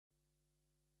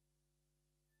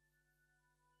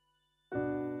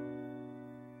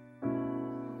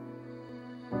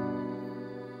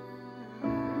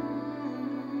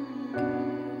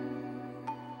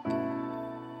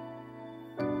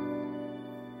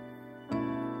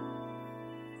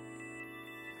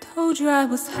Told you I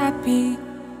was happy,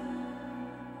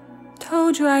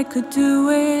 told you I could do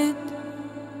it.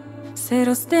 Said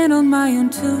I'll stand on my own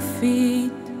 2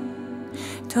 feet.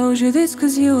 Told you this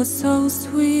cause you were so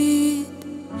sweet.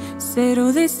 Said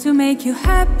all this to make you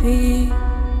happy.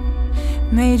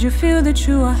 Made you feel that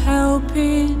you are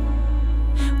helping.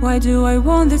 Why do I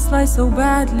want this life so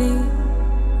badly?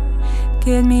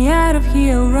 Get me out of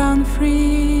here, run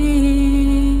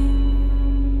free.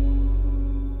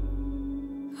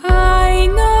 I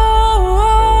know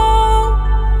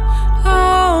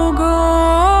I'll go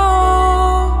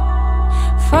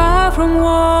far from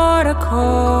what I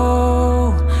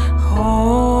call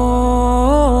home.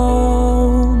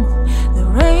 The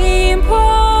rain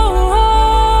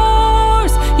pours,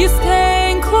 you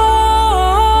stand close.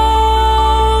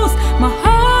 My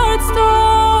heart's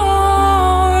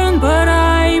torn, but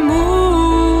I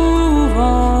move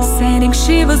on. Sending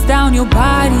shivers down your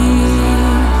body.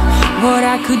 What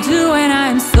I could do and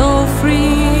I'm so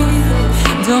free.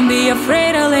 Don't be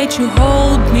afraid, I'll let you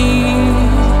hold me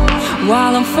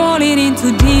while I'm falling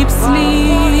into deep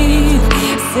sleep.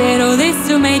 Said all this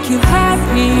to make you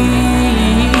happy.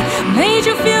 Made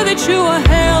you feel that you are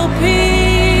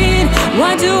helping.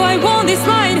 Why do I want this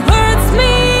light? Hurts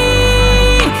me.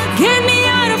 Get me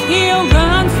out of here,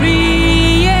 run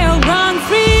free. Yeah, I'll run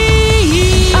free.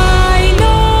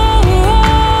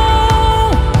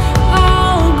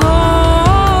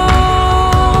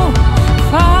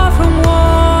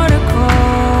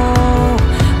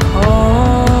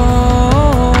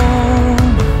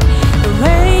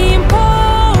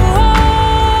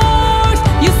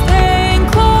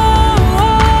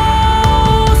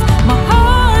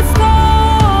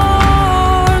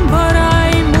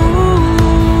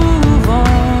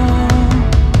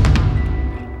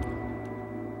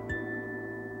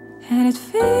 And it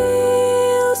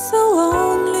feels so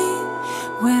lonely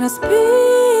when I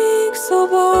speak so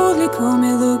boldly. Come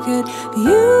and look at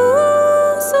you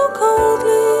so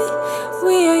coldly.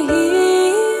 We are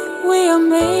here, we are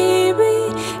maybe.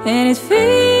 And it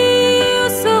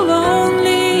feels so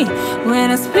lonely when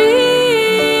I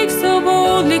speak so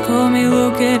boldly. Come and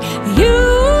look at you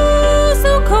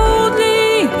so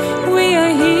coldly. We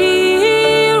are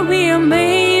here, we are maybe.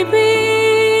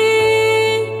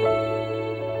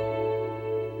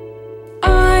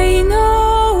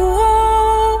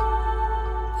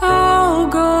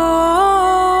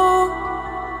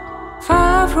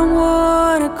 From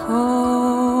what I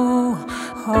call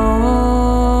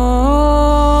home.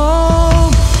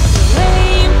 The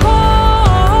rain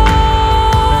pours,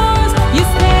 you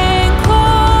stand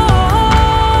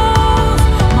close.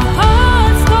 My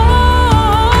heart's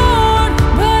torn,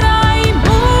 but I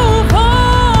move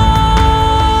on.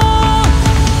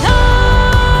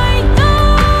 I know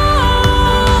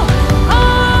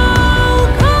I'll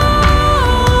go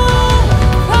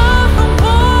far from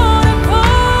what I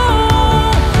call.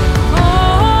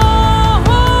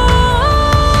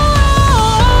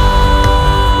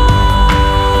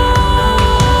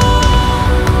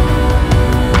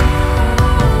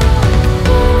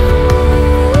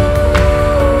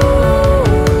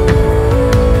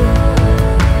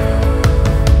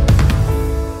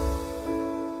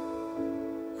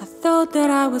 I thought that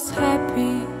I was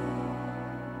happy.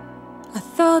 I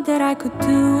thought that I could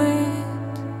do it.